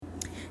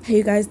Hey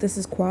you guys, this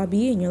is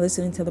Kwabi and you're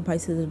listening to the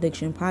Pisces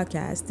Addiction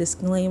Podcast.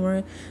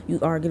 Disclaimer, you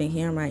are going to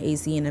hear my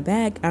AC in the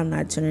back. I'm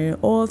not turning it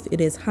off. It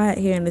is hot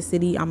here in the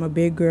city. I'm a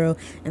big girl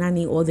and I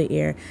need all the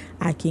air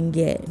I can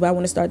get. But I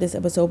want to start this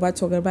episode by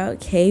talking about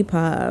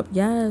K-pop.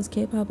 Yes,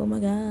 K-pop, oh my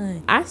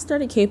God. I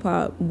started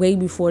K-pop way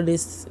before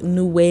this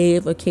new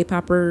wave of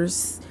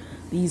K-popers,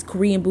 these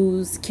Korean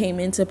boos came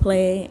into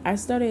play. I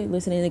started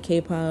listening to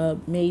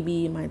K-pop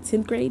maybe my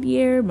 10th grade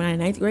year, my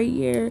 9th grade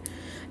year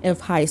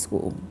of high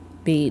school.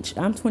 Bitch,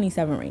 I'm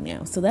 27 right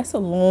now, so that's a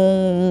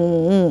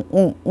long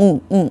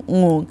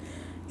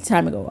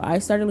time ago. I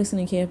started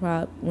listening to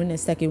K-pop when the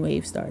second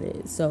wave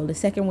started. So the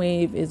second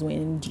wave is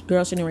when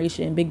Girls'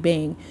 Generation, Big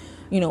Bang,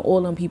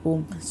 all them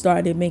people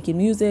started making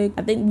music.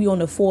 I think we on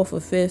the fourth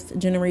or fifth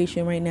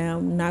generation right now.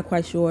 I'm not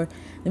quite sure.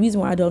 The reason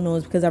why I don't know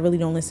is because I really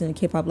don't listen to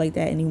K-pop like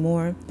that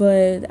anymore.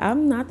 But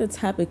I'm not the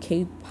type of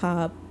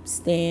K-pop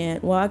stan.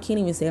 Well, I can't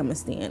even say I'm a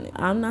stan.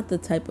 I'm not the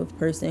type of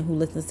person who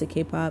listens to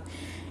K-pop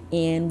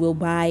and will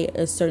buy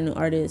a certain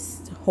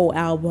artist's whole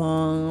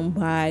album,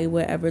 buy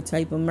whatever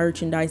type of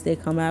merchandise they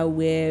come out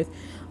with,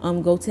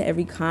 go to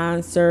every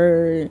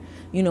concert,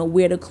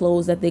 wear the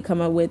clothes that they come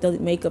out with, the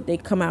makeup they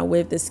come out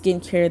with, the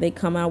skincare they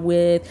come out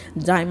with,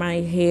 dye my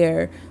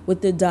hair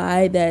with the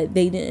dye that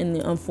they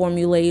didn't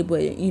formulate, but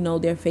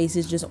their face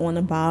is just on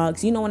the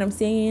box. You know what I'm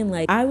saying?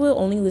 Like, I will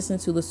only listen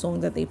to the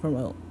song that they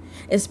promote,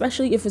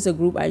 especially if it's a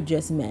group I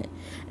just met.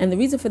 And the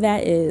reason for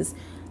that is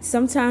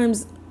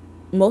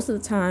most of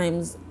the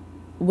times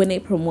when they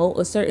promote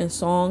a certain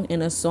song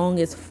and a song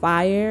is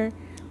fire,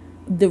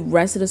 the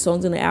rest of the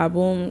songs in the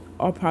album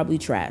are probably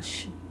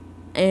trash.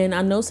 And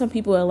I know some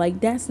people are like,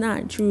 that's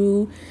not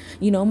true.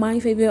 My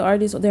favorite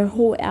artist, their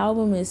whole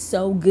album is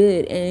so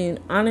good. And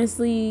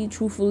honestly,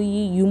 truthfully,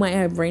 you might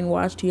have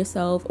brainwashed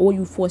yourself or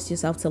you forced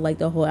yourself to like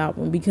the whole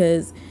album,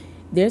 because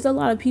there's a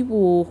lot of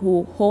people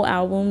who whole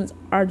albums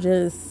are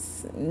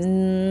just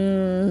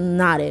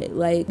not it.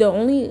 Like, the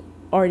only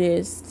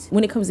artist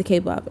when it comes to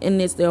K-pop,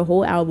 and it's their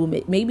whole album,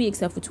 maybe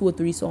except for 2 or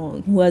 3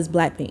 songs, was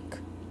Blackpink.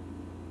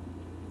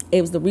 It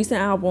was the recent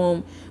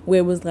album where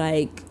it was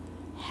like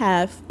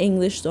half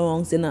English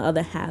songs and the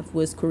other half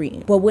was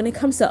Korean. But when it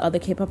comes to other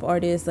K-pop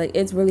artists, like,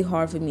 it's really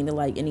hard for me to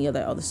like any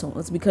other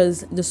songs,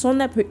 because the song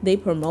that they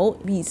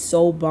promote be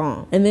so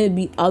bomb, and then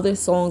be other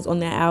songs on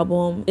that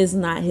album is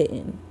not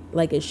hitting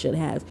like it should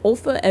have.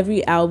 Over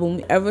every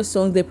album, every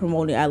song they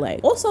promoted, I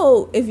like.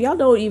 Also, if y'all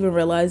don't even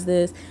realize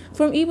this,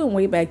 from even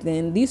way back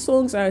then, these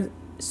songs are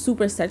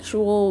super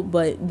sexual,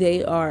 but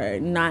they are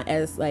not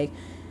as like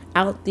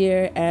out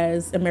there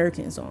as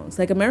American songs.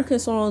 Like, American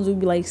songs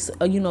would be like,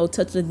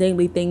 touch the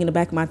dangly thing in the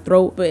back of my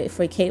throat. But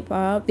for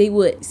K-pop, they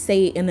would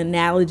say an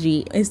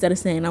analogy instead of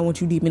saying, I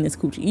want you deep in this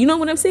coochie. You know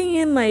what I'm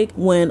saying? Like,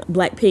 when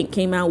Blackpink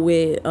came out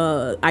with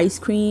Ice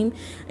Cream,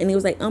 and it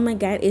was like, oh my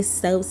God, it's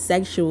so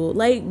sexual.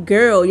 Like,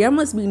 girl, y'all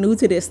must be new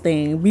to this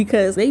thing,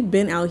 because they've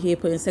been out here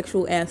putting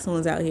sexual ass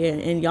songs out here,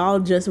 and y'all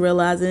just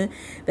realizing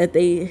that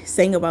they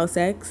sang about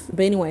sex.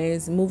 But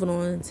anyways, moving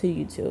on to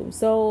YouTube.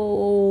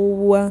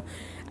 So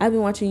I've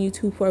been watching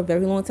YouTube for a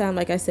very long time.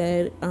 Like I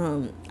said,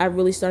 I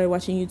really started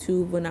watching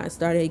YouTube when I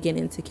started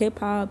getting into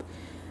K-pop.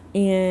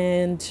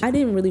 And I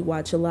didn't really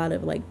watch a lot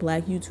of like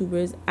black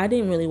YouTubers. I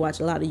didn't really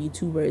watch a lot of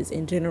YouTubers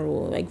in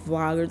general, like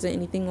vloggers or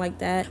anything like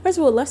that. First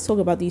of all, let's talk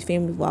about these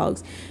family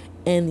vlogs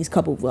and these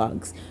couple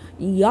vlogs.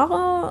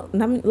 Y'all,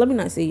 let me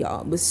not say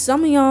y'all, but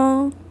some of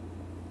y'all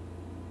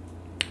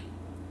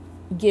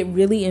get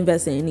really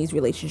invested in these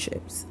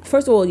relationships.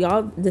 First of all,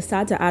 y'all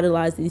decide to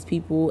idolize these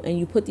people, and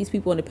you put these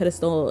people on a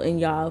pedestal, and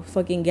y'all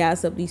fucking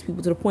gas up these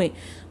people to the point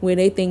where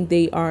they think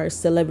they are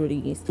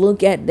celebrities.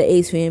 Look at the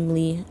Ace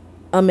family,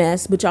 a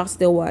mess, but y'all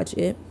still watch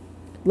it.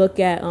 Look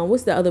at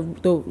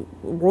the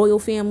royal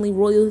family,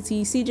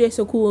 royalty, CJ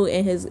So Cool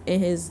and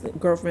his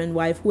girlfriend,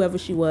 wife, whoever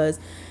she was.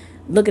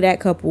 Look at that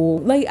couple.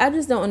 Like, I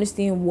just don't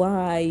understand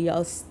why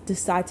y'all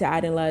decide to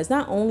idolize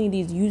not only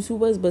these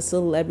YouTubers, but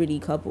celebrity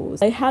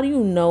couples. Like, how do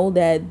you know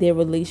that their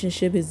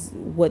relationship is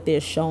what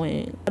they're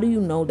showing? How do you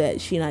know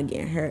that she not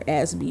getting her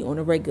ass beat on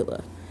a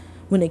regular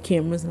when the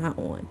camera's not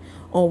on,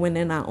 or when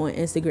they're not on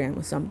Instagram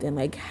or something?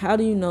 Like, how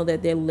do you know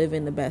that they're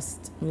living the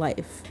best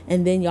life?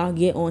 And then y'all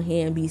get on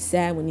here and be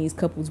sad when these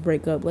couples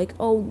break up. Like,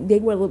 oh, they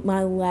were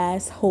my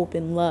last hope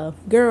in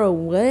love. Girl,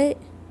 what?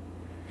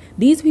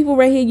 These people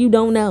right here, you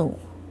don't know.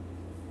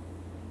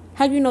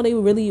 How do you know they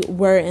really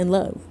were in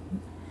love?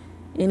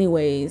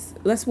 Anyways,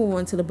 let's move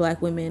on to the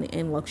black women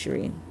and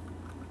luxury.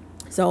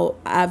 So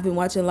I've been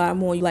watching a lot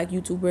more black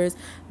YouTubers,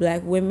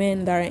 black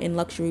women that are in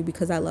luxury,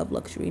 because I love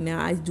luxury.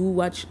 Now, I do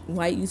watch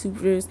white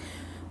YouTubers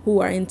who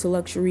are into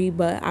luxury,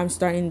 but I'm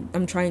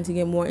trying to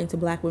get more into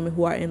black women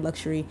who are in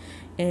luxury.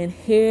 And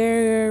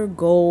here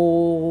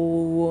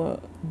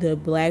go the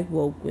black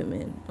woke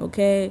women,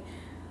 okay?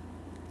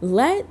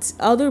 Let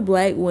other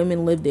black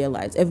women live their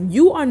lives. If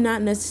you are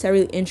not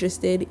necessarily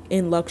interested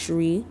in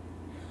luxury,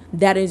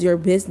 that is your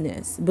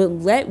business. But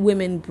let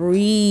women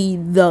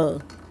breathe.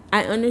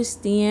 I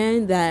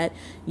understand that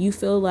you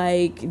feel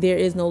like there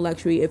is no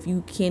luxury if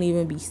you can't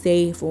even be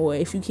safe, or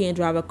if you can't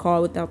drive a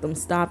car without them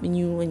stopping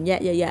you, and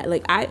yeah.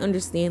 Like, I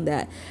understand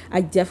that.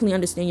 I definitely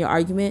understand your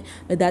argument,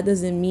 but that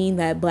doesn't mean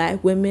that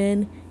black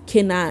women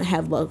cannot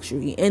have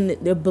luxury. And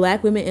the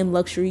black women in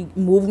luxury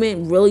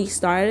movement really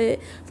started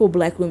for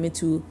black women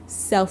to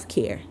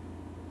self-care,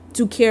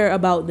 to care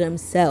about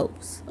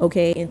themselves,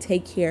 okay, and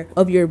take care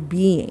of your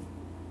being.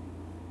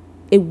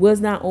 It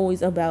was not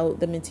always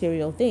about the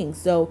material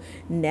things. So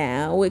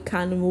now it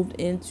kind of moved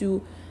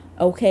into,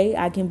 okay,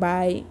 I can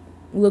buy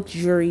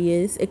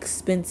luxurious,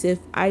 expensive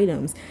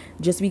items.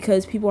 Just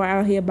because people are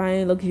out here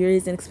buying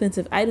luxurious and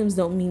expensive items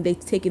don't mean they've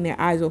taken their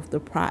eyes off the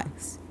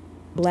prize.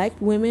 Black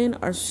women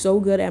are so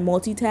good at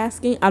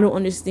multitasking. I don't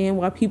understand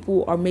why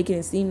people are making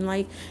it seem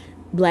like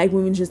black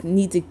women just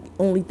need to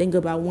only think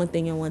about one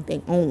thing and one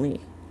thing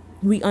only.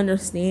 We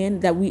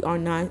understand that we are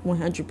not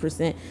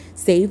 100%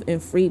 safe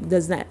and free.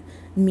 Does that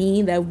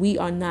mean that we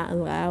are not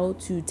allowed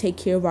to take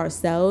care of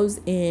ourselves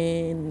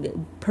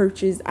and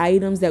purchase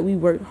items that we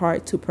work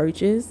hard to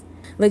purchase?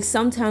 Like,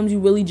 sometimes you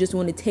really just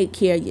want to take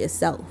care of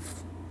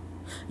yourself.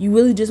 You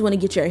really just want to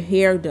get your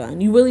hair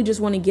done. You really just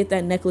want to get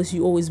that necklace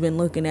you always been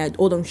looking at,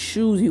 or them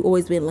shoes you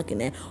always been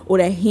looking at, or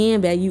that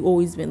handbag you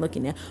always been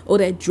looking at, or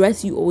that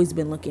dress you always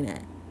been looking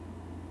at.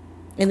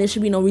 And there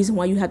should be no reason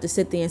why you have to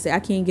sit there and say, I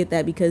can't get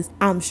that because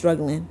I'm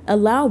struggling.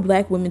 Allow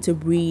black women to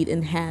breathe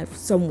and have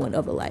somewhat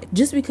of a life.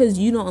 Just because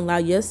you don't allow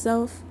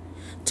yourself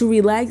to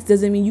relax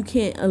doesn't mean you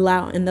can't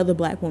allow another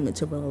black woman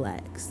to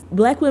relax.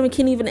 Black women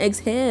can't even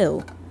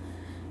exhale.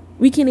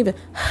 We can't even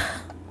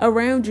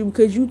around you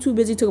because you too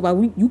busy talking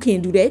about you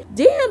can't do that.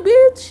 Damn,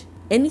 bitch.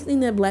 Anything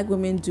that black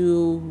women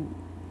do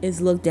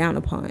is looked down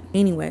upon.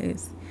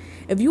 Anyways,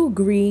 if you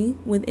agree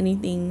with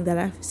anything that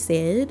I've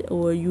said,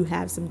 or you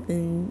have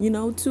something,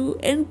 to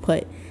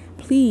input,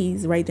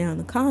 please write down in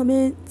the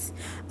comments.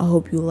 I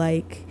hope you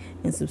like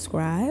and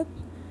subscribe.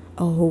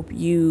 I hope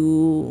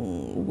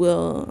you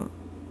will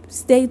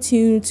stay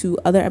tuned to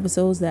other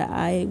episodes that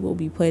I will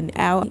be putting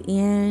out.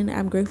 And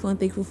I'm grateful and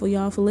thankful for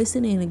y'all for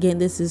listening. Again,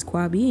 this is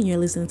Kwabi, and you're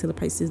listening to the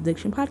Priceless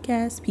Addiction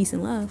Podcast. Peace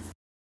and love.